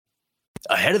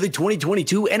Ahead of the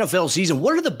 2022 NFL season,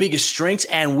 what are the biggest strengths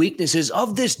and weaknesses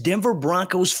of this Denver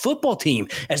Broncos football team?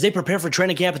 As they prepare for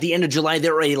training camp at the end of July,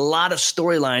 there are a lot of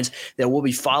storylines that we'll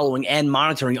be following and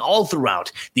monitoring all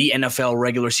throughout the NFL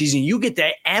regular season. You get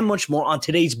that and much more on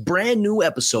today's brand new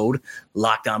episode,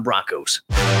 Locked On Broncos.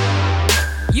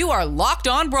 You are Locked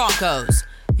On Broncos,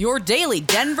 your daily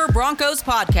Denver Broncos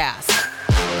podcast.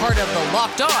 Part of the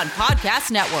Locked On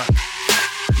Podcast Network.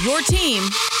 Your team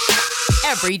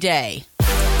every day.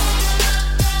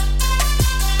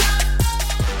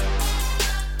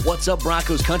 What's up,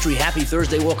 Broncos country? Happy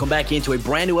Thursday. Welcome back into a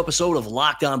brand new episode of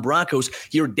Locked On Broncos,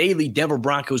 your daily Denver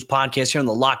Broncos podcast here on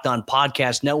the Locked On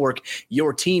Podcast Network,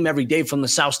 your team every day from the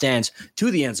South Stands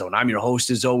to the end zone. I'm your host,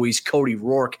 as always, Cody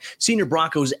Rourke, senior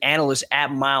Broncos analyst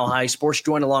at Mile High Sports,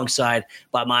 joined alongside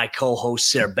by my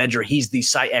co-host, Sarah Bedger. He's the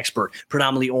site expert,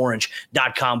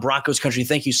 predominantlyorange.com. Broncos country,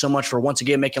 thank you so much for once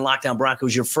again making Locked On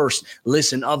Broncos your first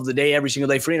listen of the day every single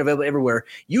day, free and available everywhere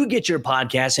you get your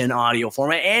podcasts in audio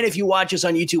format. And if you watch us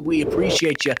on YouTube, we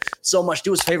appreciate you so much.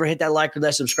 Do us a favor, hit that like or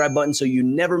that subscribe button so you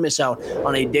never miss out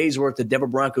on a day's worth of Denver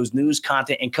Broncos news,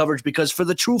 content, and coverage, because for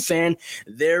the true fan,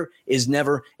 there is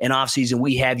never an offseason.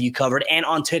 We have you covered. And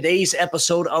on today's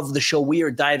episode of the show, we are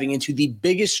diving into the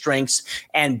biggest strengths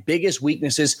and biggest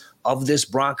weaknesses of this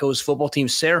Broncos football team.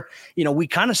 Sarah, we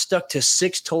kind of stuck to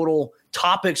 6 total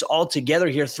topics altogether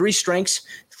here, 3 strengths,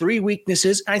 3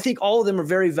 weaknesses, and I think all of them are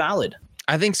very valid.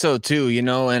 I think so too,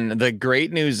 and the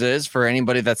great news is for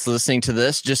anybody that's listening to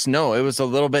this, just know it was a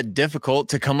little bit difficult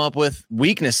to come up with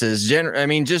weaknesses.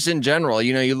 Just in general,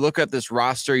 you look at this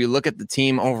roster, you look at the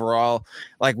team overall,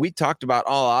 like we talked about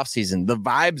all offseason, the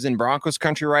vibes in Broncos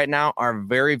country right now are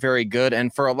very, very good.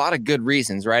 And for a lot of good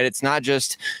reasons, right? It's not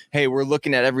just, hey, we're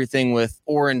looking at everything with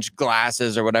orange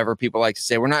glasses or whatever people like to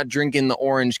say. We're not drinking the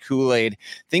orange Kool-Aid.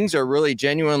 Things are really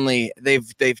genuinely,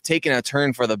 they've taken a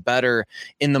turn for the better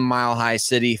in the Mile High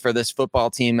City for this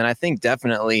football team. And I think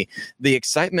definitely the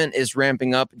excitement is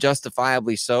ramping up,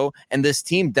 justifiably so. And this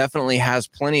team definitely has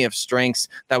plenty of strengths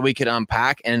that we could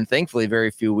unpack, and thankfully very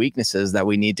few weaknesses that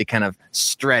we need to kind of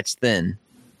stretch thin.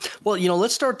 Well,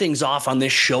 let's start things off on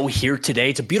this show here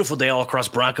today. It's a beautiful day all across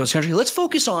Broncos country. Let's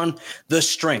focus on the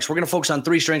strengths. We're going to focus on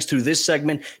 3 strengths through this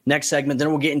segment, next segment. Then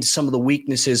we'll get into some of the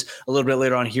weaknesses a little bit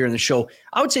later on here in the show.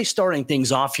 I would say starting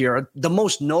things off here, the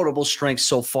most notable strengths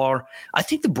so far, I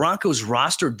think the Broncos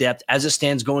roster depth as it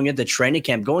stands going into training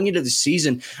camp, going into the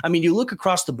season. I mean, you look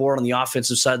across the board on the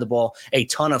offensive side of the ball, a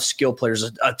ton of skill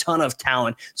players, a ton of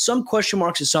talent, some question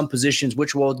marks at some positions,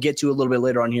 which we'll get to a little bit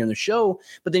later on here in the show.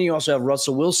 But then you also have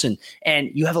Russell Wilson.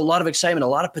 And you have a lot of excitement, a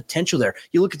lot of potential there.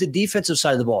 You look at the defensive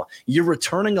side of the ball. You're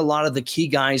returning a lot of the key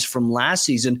guys from last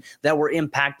season that were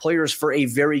impact players for a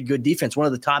very good defense, one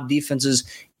of the top defenses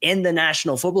in the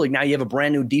National Football League. Now you have a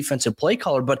brand new defensive play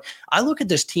caller, but I look at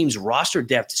this team's roster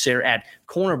depth, Sarah, at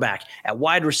cornerback, at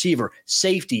wide receiver,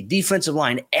 safety, defensive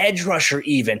line, edge rusher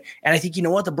even. And I think,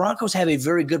 the Broncos have a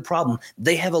very good problem.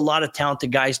 They have a lot of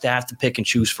talented guys to have to pick and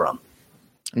choose from.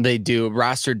 They do.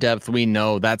 Roster depth, we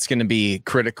know that's going to be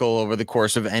critical over the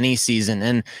course of any season.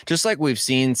 And just like we've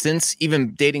seen since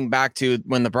even dating back to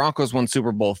when the Broncos won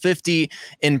Super Bowl 50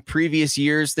 in previous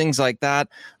years, things like that,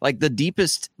 like the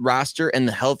deepest roster and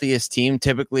the healthiest team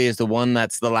typically is the one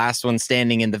that's the last one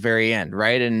standing in the very end,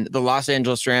 right? And the Los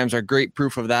Angeles Rams are great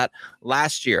proof of that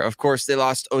last year. Of course, they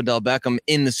lost Odell Beckham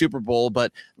in the Super Bowl,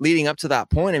 but leading up to that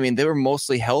point, they were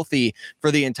mostly healthy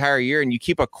for the entire year. And you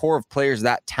keep a core of players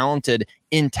that talented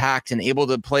intact and able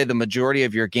to play the majority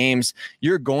of your games,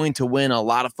 you're going to win a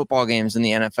lot of football games in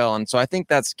the NFL. And so I think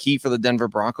that's key for the Denver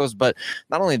Broncos. But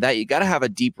not only that, you got to have a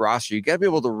deep roster. You got to be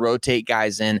able to rotate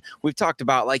guys in. We've talked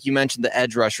about, like you mentioned, the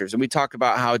edge rushers, and we talked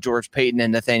about how George Payton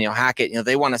and Nathaniel Hackett,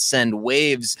 they want to send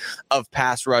waves of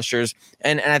pass rushers.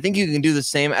 And I think you can do the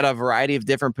same at a variety of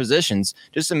different positions.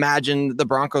 Just imagine the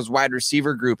Broncos wide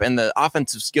receiver group and the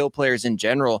offensive skill players in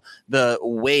general, the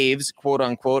waves, quote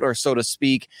unquote, or so to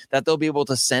speak, that they'll be able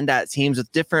to send at teams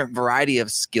with different variety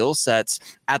of skill sets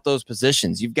at those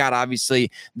positions. You've got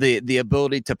obviously the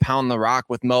ability to pound the rock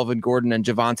with Melvin Gordon and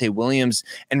Javonte Williams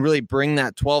and really bring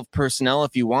that 12 personnel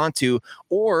if you want to,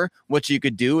 or what you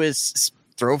could do is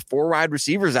throw 4 wide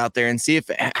receivers out there and see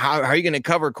how are you going to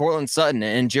cover Cortland Sutton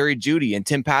and Jerry Jeudy and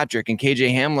Tim Patrick and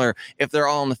KJ Hamler if they're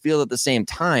all on the field at the same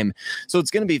time. So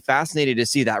it's going to be fascinating to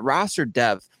see that roster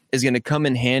depth is going to come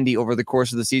in handy over the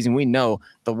course of the season. We know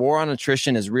the war on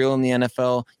attrition is real in the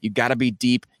NFL. You've got to be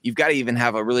deep. You've got to even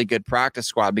have a really good practice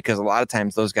squad because a lot of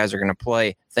times those guys are going to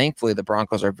play. Thankfully, the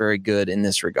Broncos are very good in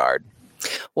this regard.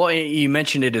 Well, you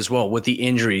mentioned it as well with the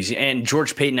injuries, and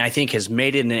George Paton, I think, has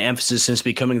made it an emphasis since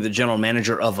becoming the general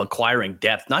manager of acquiring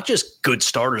depth, not just good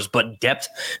starters, but depth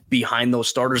behind those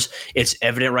starters. It's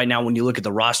evident right now when you look at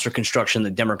the roster construction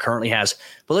that Denver currently has.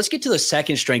 But let's get to the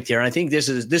second strength here. And I think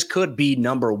this could be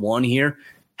number one here.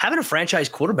 Having a franchise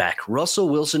quarterback. Russell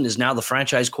Wilson is now the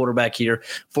franchise quarterback here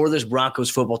for this Broncos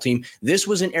football team. This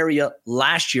was an area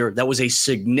last year that was a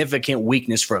significant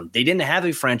weakness for them. They didn't have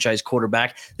a franchise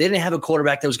quarterback. They didn't have a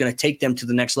quarterback that was going to take them to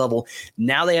the next level.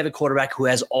 Now they have a quarterback who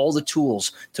has all the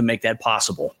tools to make that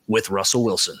possible with Russell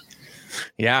Wilson.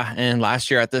 Yeah. And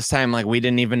last year at this time, like, we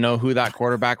didn't even know who that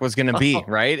quarterback was going to be,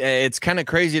 right? It's kind of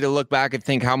crazy to look back and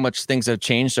think how much things have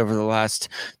changed over the last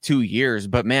 2 years.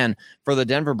 But man, for the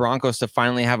Denver Broncos to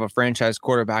finally have a franchise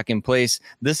quarterback in place,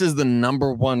 this is the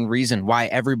number one reason why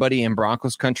everybody in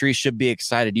Broncos country should be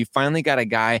excited. You finally got a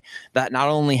guy that not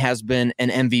only has been an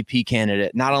MVP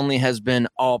candidate, not only has been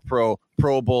All-Pro,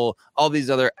 Pro Bowl, all these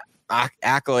other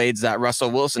accolades that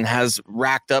Russell Wilson has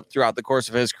racked up throughout the course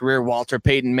of his career, Walter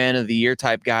Payton Man of the Year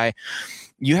type guy.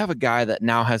 You have a guy that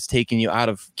now has taken you out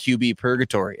of QB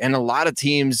purgatory. And a lot of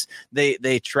teams,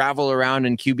 they travel around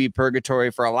in QB purgatory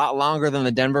for a lot longer than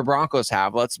the Denver Broncos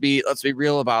have. Let's be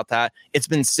real about that. It's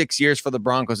been 6 years for the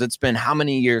Broncos. It's been how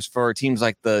many years for teams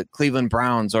like the Cleveland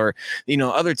Browns or,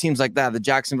 other teams like that, the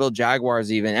Jacksonville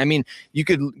Jaguars even. I mean, you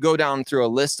could go down through a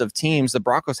list of teams. The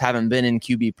Broncos haven't been in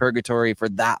QB purgatory for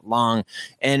that long.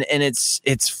 And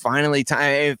it's finally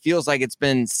time. It feels like it's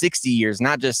been 60 years,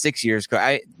 not just 6 years.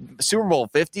 Super Bowl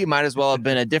 50 might as well have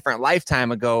been a different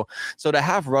lifetime ago. So to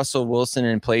have Russell Wilson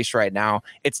in place right now,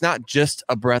 it's not just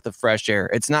a breath of fresh air.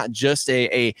 It's not just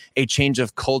a change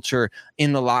of culture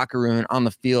in the locker room and on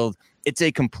the field. It's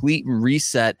a complete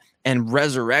reset and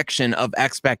resurrection of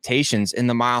expectations in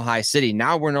the Mile High City.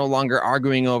 Now we're no longer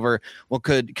arguing over, well,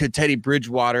 could Teddy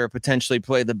Bridgewater potentially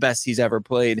play the best he's ever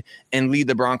played and lead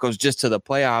the Broncos just to the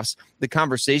playoffs? The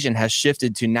conversation has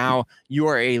shifted to now you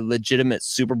are a legitimate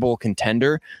Super Bowl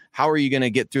contender. How are you going to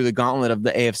get through the gauntlet of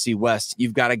the AFC West?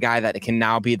 You've got a guy that can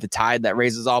now be the tide that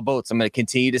raises all boats. I'm going to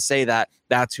continue to say that.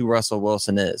 That's who Russell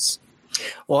Wilson is.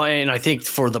 Well, and I think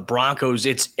for the Broncos,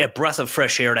 it's a breath of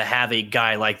fresh air to have a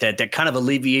guy like that kind of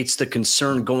alleviates the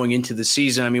concern going into the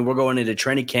season. I mean, we're going into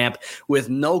training camp with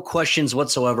no questions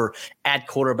whatsoever at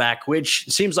quarterback, which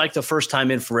seems like the first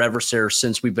time in forever, sir,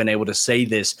 since we've been able to say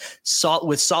this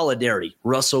with solidarity.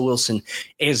 Russell Wilson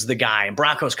is the guy. And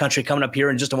Broncos country coming up here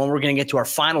in just a moment. We're going to get to our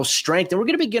final strength, and we're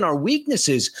going to begin our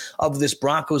weaknesses of this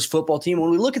Broncos football team.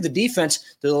 When we look at the defense,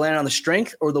 do they land on the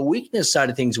strength or the weakness side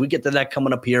of things? We get to that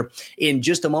coming up here in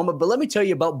just a moment. But let me tell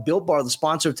you about Built Bar, the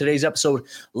sponsor of today's episode,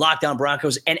 Locked On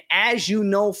Broncos. And as you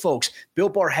know, folks,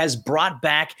 Built Bar has brought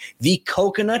back the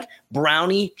Coconut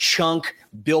Brownie Chunk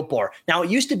Built Bar. Now, it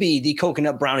used to be the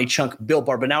Coconut Brownie Chunk Built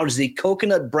Bar, but now it is the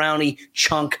Coconut Brownie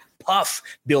Chunk Puff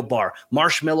Built Bar.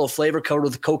 Marshmallow flavor covered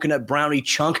with coconut brownie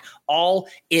chunk, all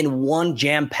in one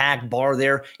jam-packed bar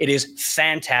there. It is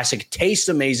fantastic. Tastes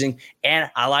amazing.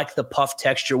 And I like the puff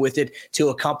texture with it to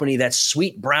accompany that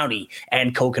sweet brownie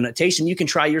and coconut taste. And you can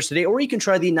try yours today, or you can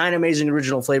try the 9 amazing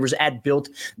original flavors at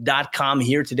Built.com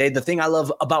here today. The thing I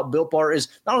love about Built Bar is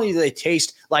not only do they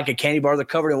taste like a candy bar, they're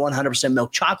covered in 100%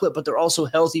 milk chocolate, but they're also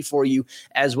healthy for you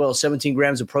as well. 17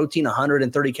 grams of protein,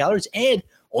 130 calories, and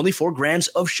only 4 grams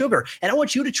of sugar. And I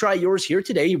want you to try yours here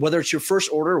today, whether it's your first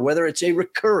order or whether it's a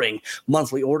recurring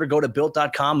monthly order. Go to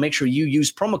Built.com. Make sure you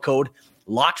use promo code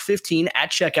LOCKED15 at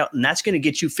checkout, and that's going to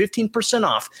get you 15%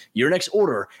 off your next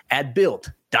order at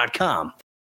Built.com.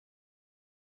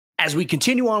 As we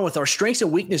continue on with our strengths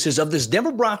and weaknesses of this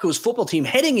Denver Broncos football team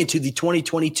heading into the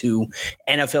 2022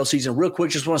 NFL season. Real quick,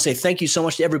 just want to say thank you so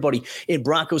much to everybody in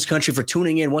Broncos country for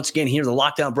tuning in once again here to the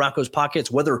Locked On Broncos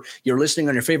podcast. Whether you're listening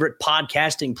on your favorite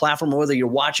podcasting platform or whether you're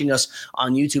watching us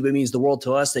on YouTube, it means the world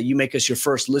to us that you make us your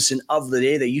first listen of the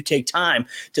day, that you take time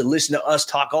to listen to us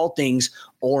talk all things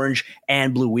orange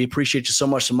and blue. We appreciate you so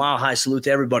much. So mile high salute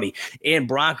to everybody in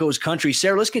Broncos country.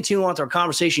 Sarah, let's continue on with our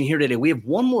conversation here today. We have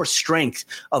one more strength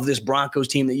of this Broncos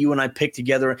team that you and I picked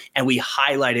together and we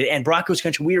highlighted. And Broncos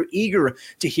country, we are eager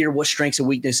to hear what strengths and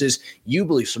weaknesses you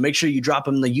believe. So make sure you drop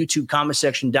them in the YouTube comment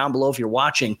section down below if you're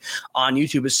watching on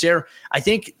YouTube. But Sarah, I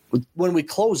think when we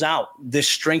close out this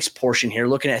strengths portion here,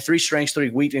 looking at 3 strengths,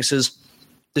 3 weaknesses,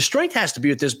 the strength has to be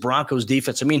with this Broncos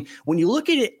defense. I mean, when you look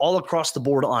at it all across the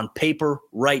board on paper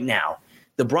right now,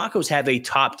 the Broncos have a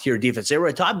top-tier defense. They were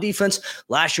a top defense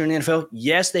last year in the NFL.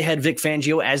 Yes, they had Vic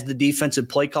Fangio as the defensive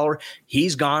play caller.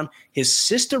 He's gone. His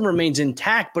system remains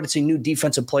intact, but it's a new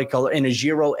defensive play caller and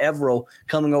Ejiro Evero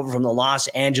coming over from the Los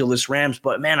Angeles Rams.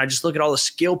 But, man, I just look at all the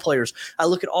skill players. I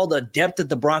look at all the depth that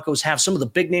the Broncos have, some of the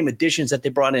big-name additions that they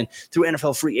brought in through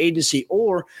NFL free agency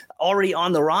or already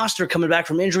on the roster coming back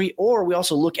from injury, or we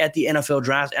also look at the NFL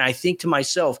draft, and I think to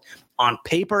myself, on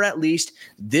paper at least,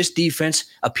 this defense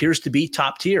appears to be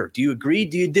top tier. Do you agree?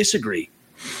 Do you disagree?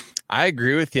 I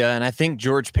agree with you. And I think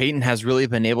George Paton has really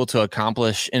been able to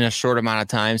accomplish in a short amount of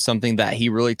time something that he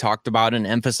really talked about and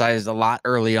emphasized a lot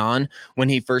early on when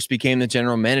he first became the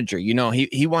general manager. You know,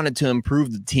 he wanted to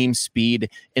improve the team's speed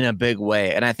in a big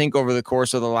way. And I think over the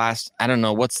course of the last, I don't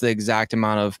know, what's the exact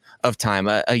amount of time,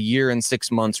 a year and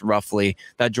 6 months roughly,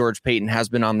 that George Paton has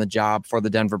been on the job for the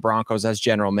Denver Broncos as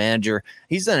general manager.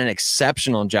 He's done an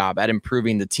exceptional job at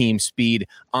improving the team's speed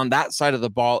on that side of the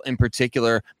ball in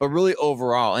particular, but really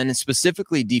overall. And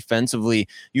specifically defensively,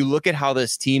 you look at how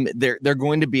this team, they're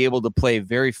going to be able to play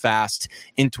very fast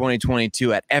in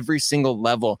 2022 at every single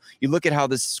level. You look at how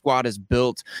this squad is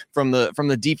built from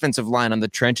the defensive line on the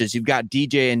trenches. You've got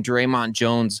DJ and Draymond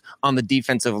Jones on the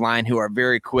defensive line who are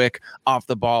very quick off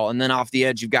the ball. And then off the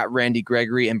edge, you've got Randy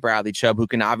Gregory and Bradley Chubb who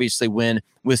can obviously win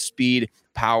with speed,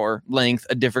 power, length,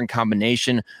 a different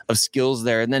combination of skills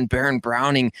there. And then Baron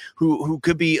Browning, who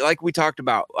could be, like we talked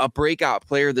about, a breakout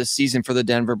player this season for the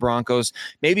Denver Broncos,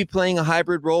 maybe playing a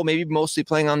hybrid role, maybe mostly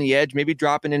playing on the edge, maybe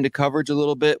dropping into coverage a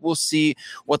little bit. We'll see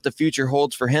what the future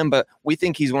holds for him, but we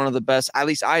think he's one of the best, at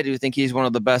least I do think he's one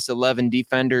of the best 11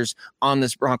 defenders on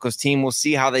this Broncos team. We'll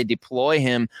see how they deploy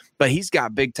him, but he's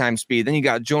got big time speed. Then you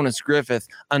got Jonas Griffith,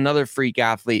 another freak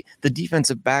athlete, the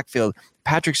defensive backfield.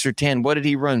 Patrick Surtain, what did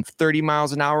he run? 30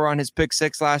 miles an hour on his pick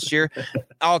six last year?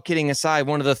 All kidding aside,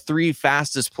 one of the 3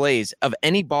 fastest plays of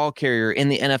any ball carrier in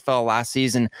the NFL last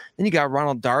season. Then you got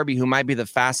Ronald Darby, who might be the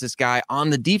fastest guy on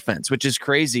the defense, which is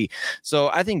crazy. So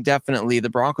I think definitely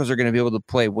the Broncos are going to be able to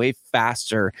play way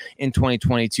faster in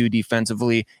 2022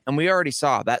 defensively. And we already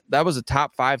saw that was a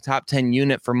top 5, top 10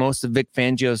 unit for most of Vic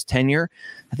Fangio's tenure.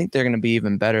 I think they're going to be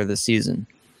even better this season.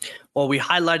 Well, we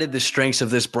highlighted the strengths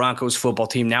of this Broncos football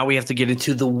team. Now we have to get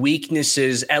into the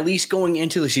weaknesses, at least going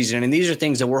into the season. And these are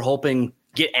things that we're hoping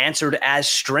get answered as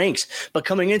strengths. But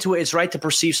coming into it, it's right to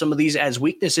perceive some of these as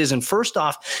weaknesses. And first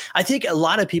off, I think a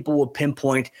lot of people will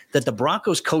pinpoint that the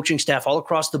Broncos coaching staff all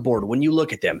across the board, when you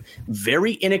look at them,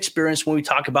 very inexperienced when we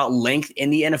talk about length in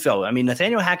the NFL. I mean,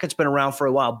 Nathaniel Hackett's been around for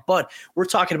a while, but we're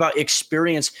talking about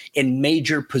experience in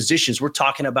major positions. We're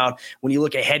talking about when you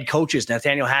look at head coaches,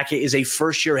 Nathaniel Hackett is a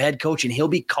first-year head coach, and he'll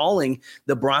be calling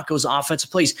the Broncos offensive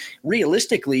plays.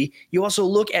 Realistically, you also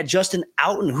look at Justin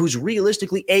Outen, who's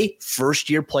realistically a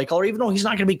first-year play caller, even though he's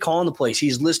not going to be calling the plays.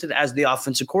 He's listed as the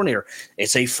offensive coordinator.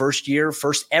 It's a first year,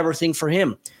 first everything for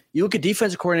him. You look at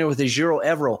defensive coordinator with Ejiro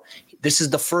Evero. This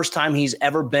is the first time he's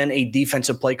ever been a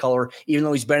defensive play caller, even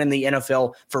though he's been in the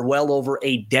NFL for well over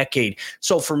a decade.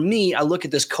 So for me, I look at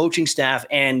this coaching staff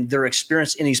and their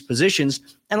experience in these positions,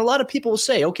 and a lot of people will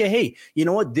say, okay, hey, you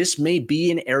know what? This may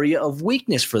be an area of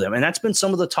weakness for them. And that's been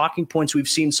some of the talking points we've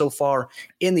seen so far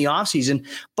in the offseason.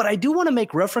 But I do want to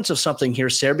make reference of something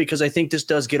here, Sarah, because I think this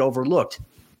does get overlooked.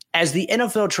 As the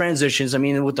NFL transitions, I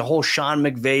mean, with the whole Sean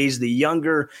McVays, the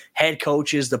younger head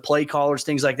coaches, the play callers,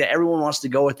 things like that, everyone wants to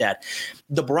go with that.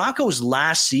 The Broncos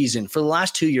last season, for the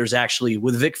last 2 years actually,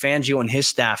 with Vic Fangio and his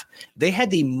staff, they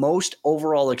had the most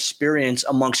overall experience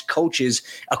amongst coaches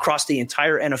across the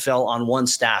entire NFL on one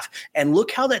staff. And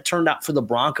look how that turned out for the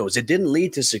Broncos. It didn't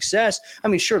lead to success. I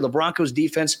mean, sure, the Broncos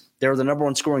defense, they're the number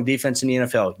 1 scoring defense in the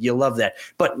NFL. You love that.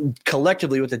 But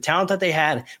collectively, with the talent that they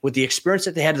had, with the experience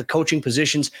that they had at the coaching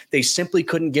positions, they simply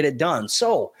couldn't get it done.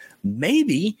 So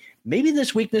maybe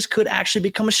this weakness could actually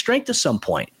become a strength at some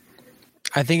point.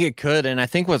 I think it could. And I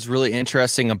think what's really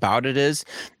interesting about it is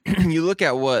you look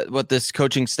at what this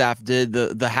coaching staff did,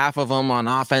 the half of them on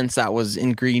offense that was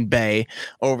in Green Bay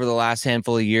over the last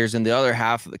handful of years, and the other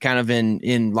half kind of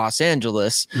in Los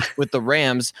Angeles with the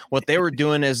Rams. What they were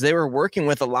doing is they were working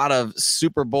with a lot of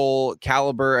Super Bowl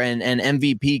caliber and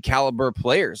MVP caliber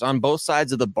players on both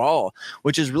sides of the ball,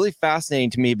 which is really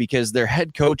fascinating to me because their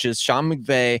head coaches, Sean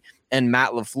McVay and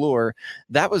Matt LaFleur,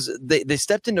 they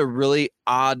stepped into really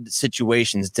odd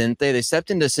situations, didn't they? They stepped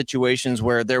into situations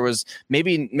where there was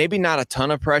maybe not a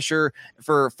ton of pressure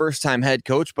for a first-time head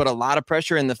coach, but a lot of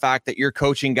pressure in the fact that you're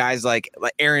coaching guys like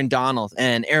Aaron Donald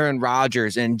and Aaron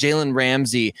Rodgers and Jalen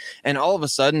Ramsey, and all of a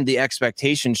sudden the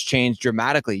expectations change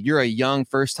dramatically. You're a young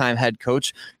first-time head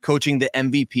coach coaching the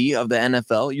MVP of the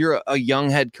NFL. You're a young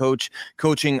head coach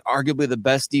coaching arguably the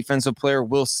best defensive player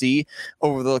we'll see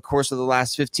over the course of the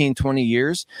last 15, 20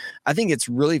 years. I think it's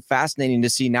really fascinating to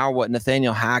see now what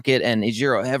Nathaniel Hackett and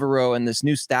Ejiro Evero and this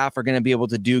new staff are going to be able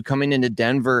to do coming into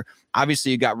Denver.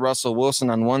 Obviously, you got Russell Wilson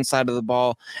on one side of the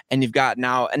ball, and you've got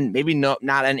now, and maybe not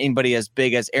anybody as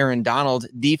big as Aaron Donald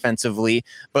defensively,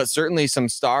 but certainly some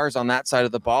stars on that side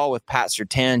of the ball with Pat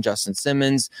Surtain, Justin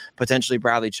Simmons, potentially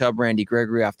Bradley Chubb, Randy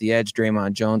Gregory off the edge,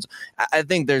 Draymond Jones. I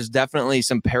think there's definitely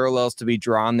some parallels to be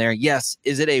drawn there. Yes,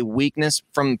 is it a weakness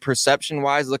from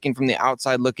perception-wise, looking from the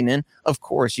outside looking in? Of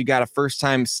course, you got a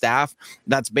first-time staff.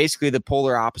 That's basically the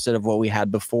polar opposite of what we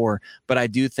had before, but I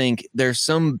do think there's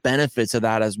some benefits of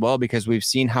that as well, because we've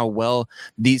seen how well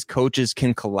these coaches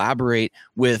can collaborate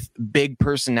with big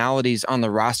personalities on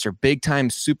the roster, big time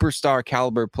superstar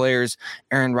caliber players.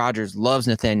 Aaron Rodgers loves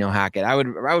Nathaniel Hackett.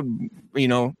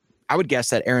 I would guess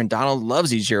that Aaron Donald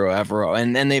loves Ejiro Evero,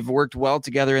 and they've worked well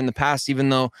together in the past, even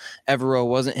though Evero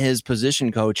wasn't his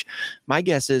position coach. My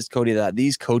guess is, Cody, that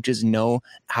these coaches know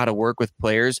how to work with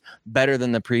players better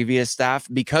than the previous staff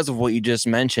because of what you just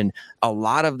mentioned. A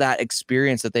lot of that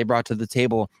experience that they brought to the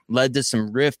table led to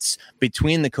some rifts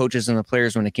between the coaches and the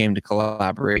players when it came to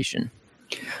collaboration.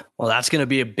 Well, that's going to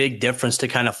be a big difference to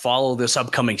kind of follow this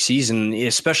upcoming season,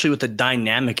 especially with the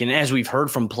dynamic. And as we've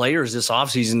heard from players this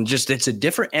offseason, just it's a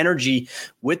different energy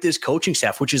with this coaching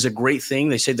staff, which is a great thing.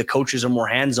 They say the coaches are more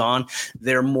hands-on.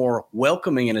 They're more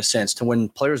welcoming in a sense to when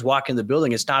players walk in the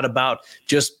building. It's not about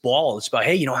just ball. It's about,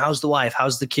 hey, how's the wife?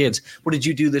 How's the kids? What did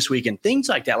you do this weekend? Things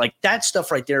like that. Like that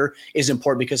stuff right there is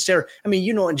important because, Sarah,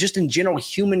 and just in general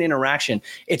human interaction,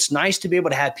 it's nice to be able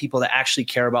to have people that actually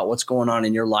care about what's going on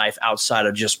in your life outside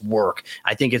of just work.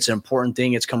 I think it's an important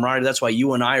thing. It's camaraderie. That's why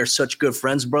you and I are such good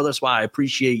friends, brother. That's why I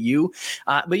appreciate you.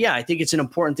 But yeah, I think it's an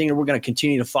important thing that we're going to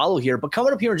continue to follow here. But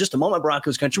coming up here in just a moment,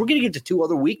 Broncos country, we're going to get to two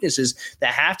other weaknesses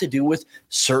that have to do with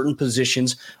certain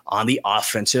positions on the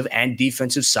offensive and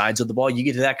defensive sides of the ball. You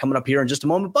get to that coming up here in just a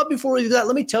moment. But before we do that,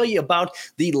 let me tell you about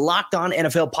the Locked On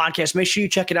NFL podcast. Make sure you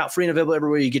check it out, free and available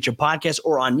everywhere you get your podcast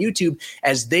or on YouTube,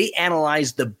 as they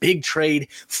analyze the big trade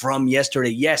from yesterday.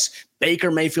 Yes,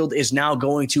 Baker Mayfield is now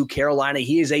going to Carolina.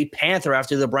 He is a Panther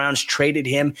after the Browns traded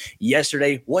him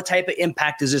yesterday. What type of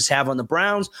impact does this have on the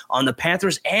Browns, on the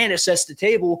Panthers, and it sets the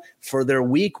table for their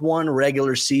Week 1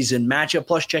 regular season matchup?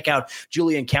 Plus, check out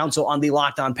Julian Council on the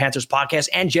Locked On Panthers podcast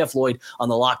and Jeff Lloyd on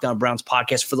the Locked On Browns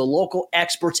podcast for the local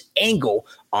experts' angle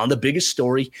on the biggest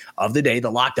story of the day, the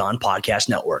Locked On Podcast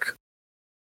Network.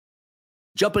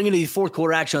 Jumping into the fourth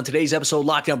quarter action on today's episode,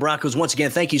 Locked On Broncos. Once again,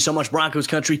 thank you so much, Broncos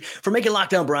country, for making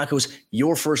Locked On Broncos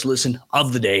your first listen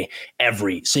of the day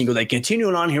every single day.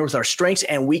 Continuing on here with our strengths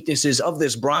and weaknesses of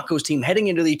this Broncos team heading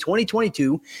into the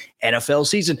 2022 NFL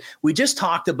season. We just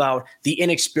talked about the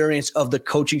inexperience of the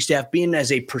coaching staff being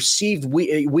as a perceived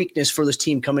weakness for this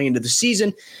team coming into the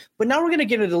season. But now we're going to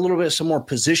get into a little bit of some more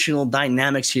positional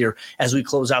dynamics here as we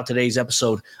close out today's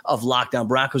episode of Locked On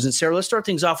Broncos. And Sarah, let's start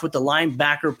things off with the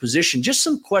linebacker position. Just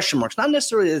some question marks. Not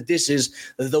necessarily that this is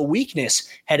the weakness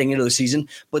heading into the season,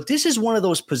 but this is one of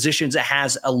those positions that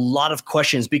has a lot of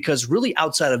questions because really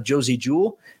outside of Josey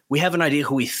Jewell, we have an idea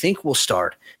who we think will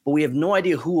start, but we have no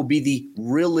idea who will be the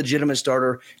real legitimate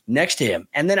starter next to him.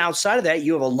 And then outside of that,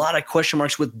 you have a lot of question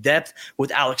marks with depth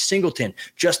with Alex Singleton,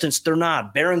 Justin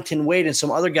Sternad, Barrington Wade, and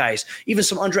some other guys, even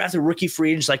some undrafted rookie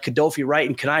free agents like Kadofi Wright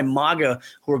and Kanai Maga,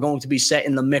 who are going to be set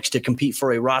in the mix to compete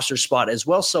for a roster spot as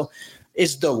well. So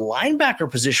is the linebacker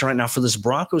position right now for this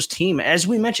Broncos team, as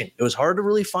we mentioned, it was hard to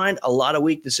really find a lot of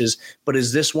weaknesses, but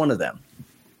is this one of them?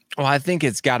 Well, I think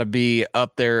it's got to be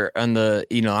up there on the,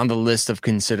 on the list of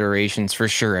considerations for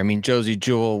sure. I mean, Josey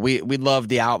Jewell, we love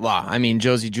the outlaw. I mean,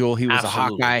 Josey Jewell, he was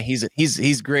Absolutely. A Hawkeye.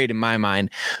 He's great in my mind,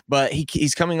 but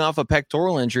he's coming off a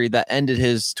pectoral injury that ended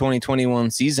his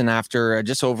 2021 season after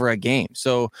just over a game.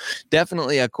 So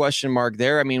definitely a question mark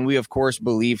there. I mean, we of course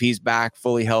believe he's back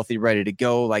fully healthy, ready to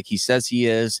go like he says he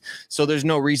is. So there's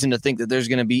no reason to think that there's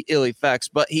going to be ill effects,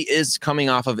 but he is coming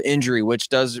off of injury, which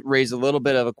does raise a little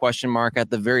bit of a question mark at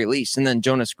the very least. And then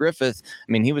Jonas Griffith,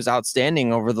 I mean, he was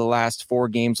outstanding over the last 4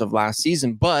 games of last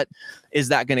season, but is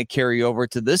that going to carry over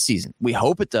to this season? We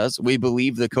hope it does. We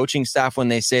believe the coaching staff when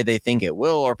they say they think it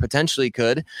will or potentially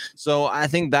could. So I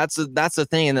think that's the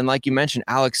thing. And then like you mentioned,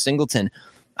 Alex Singleton,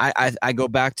 I go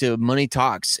back to money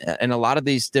talks, and a lot of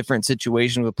these different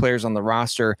situations with players on the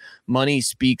roster, money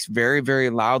speaks very,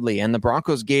 very loudly. And the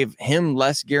Broncos gave him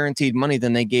less guaranteed money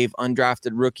than they gave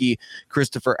undrafted rookie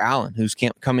Christopher Allen, who's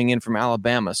coming in from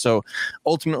Alabama. So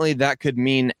ultimately that could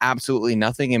mean absolutely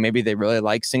nothing. And maybe they really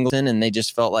like Singleton and they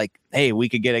just felt like hey, we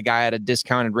could get a guy at a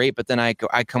discounted rate. But then I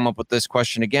come up with this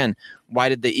question again. Why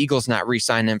did the Eagles not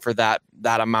re-sign him for that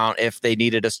amount if they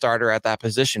needed a starter at that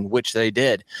position, which they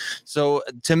did? So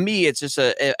to me, it's just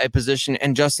a position.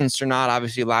 And Justin Strnad,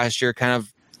 obviously last year kind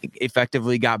of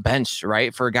effectively got benched,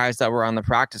 right, for guys that were on the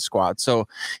practice squad. So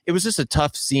it was just a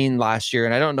tough scene last year.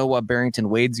 And I don't know what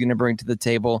Barrington Wade's going to bring to the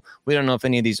table. We don't know if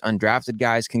any of these undrafted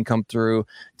guys can come through.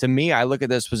 To me, I look at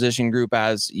this position group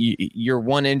as you're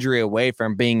one injury away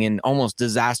from being in almost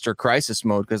disaster crisis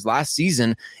mode, because last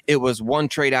season it was one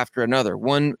trade after another.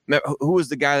 Who was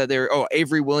the guy that they were? Oh,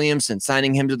 Avery Williamson,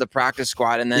 signing him to the practice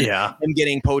squad and then him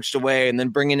getting poached away and then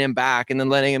bringing him back and then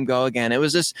letting him go again. It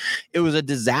was a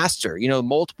disaster,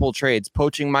 multiple trades,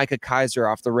 poaching Micah Kaiser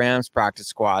off the Rams practice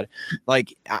squad.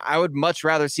 Like, I would much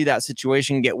rather see that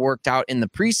situation get worked out in the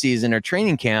preseason or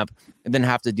training camp than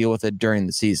have to deal with it during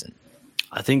the season.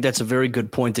 I think that's a very good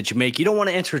point that you make. You don't want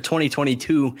to enter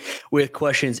 2022 with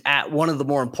questions at one of the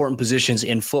more important positions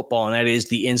in football, and that is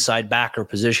the inside backer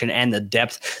position and the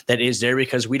depth that is there,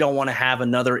 because we don't want to have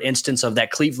another instance of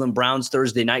that Cleveland Browns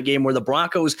Thursday night game where the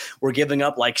Broncos were giving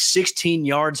up like 16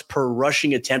 yards per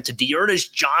rushing attempt to Dearness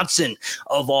Johnson,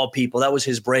 of all people. That was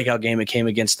his breakout game. It came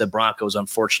against the Broncos,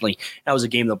 unfortunately. That was a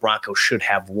game the Broncos should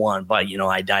have won, but,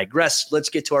 I digress. Let's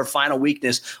get to our final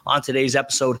weakness on today's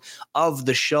episode of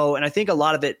the show, and I think a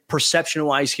lot of it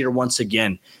perception-wise here once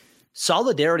again.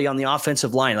 Solidarity on the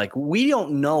offensive line. Like, we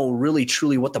don't know really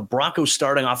truly what the Broncos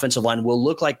starting offensive line will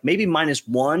look like. Maybe minus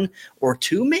one or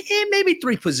two, maybe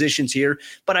three positions here.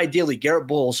 But ideally, Garrett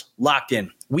Bowles locked in.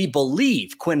 We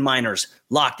believe Quinn Miners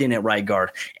locked in at right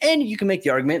guard. And you can make the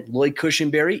argument, Lloyd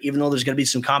Cushenberry, even though there's going to be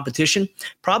some competition,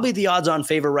 probably the odds-on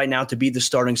favor right now to be the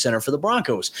starting center for the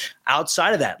Broncos.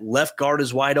 Outside of that, left guard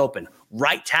is wide open.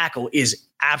 Right tackle is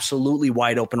absolutely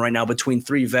wide open right now between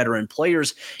three veteran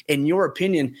players. In your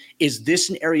opinion, is this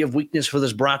an area of weakness for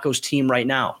this Broncos team right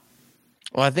now?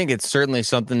 Well, I think it's certainly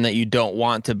something that you don't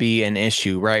want to be an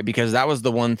issue, right? Because that was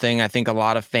the one thing I think a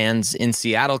lot of fans in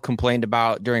Seattle complained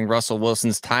about during Russell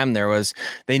Wilson's time there was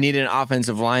they needed an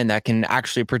offensive line that can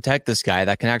actually protect this guy,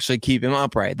 that can actually keep him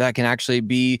upright, that can actually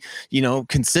be,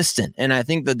 consistent. And I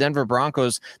think the Denver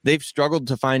Broncos, they've struggled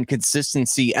to find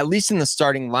consistency, at least in the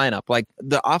starting lineup. Like,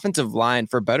 the offensive line,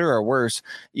 for better or worse,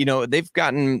 they've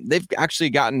actually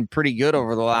gotten pretty good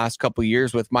over the last couple of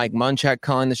years with Mike Munchak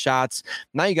calling the shots.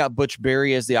 Now you got Butch Berry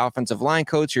as the offensive line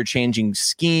coach. You're changing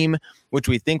scheme, which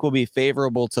we think will be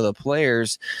favorable to the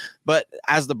players. But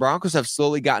as the Broncos have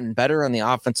slowly gotten better on the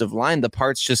offensive line, the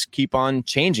parts just keep on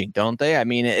changing, don't they? I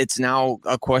mean, it's now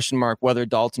a question mark whether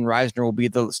Dalton Reisner will be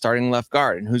the starting left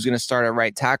guard and who's going to start at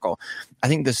right tackle. I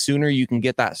think the sooner you can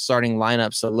get that starting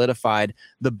lineup solidified,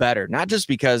 the better. Not just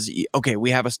because, okay, we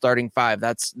have a starting five.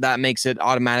 That makes it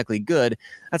automatically good.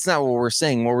 That's not what we're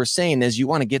saying. What we're saying is you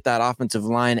want to get that offensive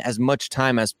line as much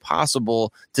time as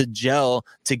possible to gel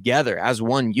together as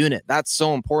one unit. That's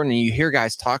so important. And you hear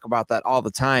guys talk about that all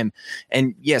the time.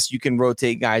 And yes, you can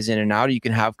rotate guys in and out. You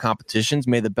can have competitions.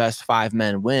 May the best 5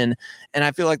 men win. And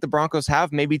I feel like the Broncos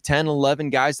have maybe 10, 11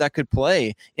 guys that could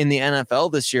play in the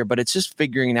NFL this year, but it's just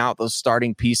figuring out those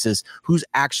starting pieces. Who's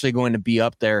actually going to be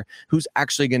up there? Who's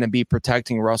actually going to be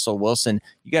protecting Russell Wilson?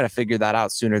 You got to figure that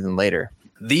out sooner than later.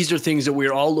 These are things that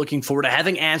we're all looking forward to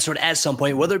having answered at some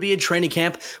point, whether it be in training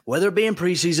camp, whether it be in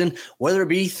preseason, whether it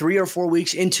be 3 or 4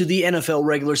 weeks into the NFL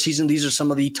regular season. These are some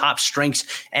of the top strengths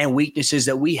and weaknesses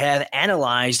that we have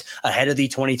analyzed ahead of the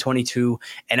 2022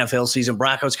 NFL season.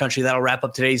 Broncos country, that'll wrap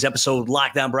up today's episode.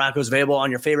 Locked On Broncos, available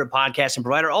on your favorite podcasting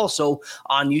provider, also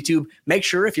on YouTube. Make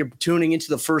sure if you're tuning into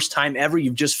the first time ever,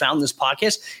 you've just found this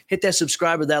podcast, hit that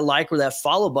subscribe or that like or that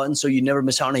follow button so you never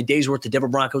miss out on a day's worth of Denver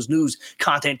Broncos news,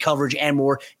 content, coverage, and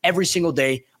more every single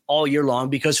day, all year long,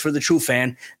 because for the true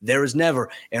fan, there is never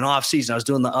an off season. I was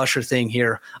doing the Usher thing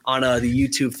here on the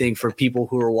YouTube thing for people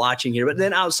who are watching here. But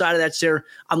then outside of that, Sarah,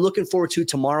 I'm looking forward to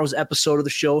tomorrow's episode of the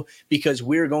show because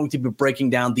we're going to be breaking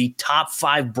down the top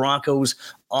 5 Broncos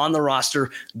on the roster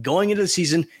going into the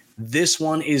season. This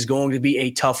one is going to be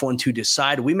a tough one to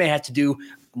decide. We may have to do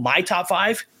my top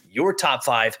 5, your top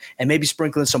 5, and maybe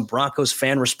sprinkling some Broncos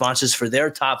fan responses for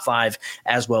their top 5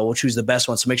 as well. We'll choose the best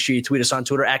one. So make sure you tweet us on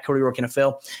Twitter at Cody Rourke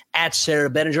NFL, at Sarah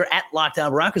Bettinger, at Lockdown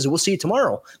Broncos, and we'll see you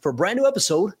tomorrow for a brand new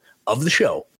episode of the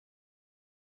show.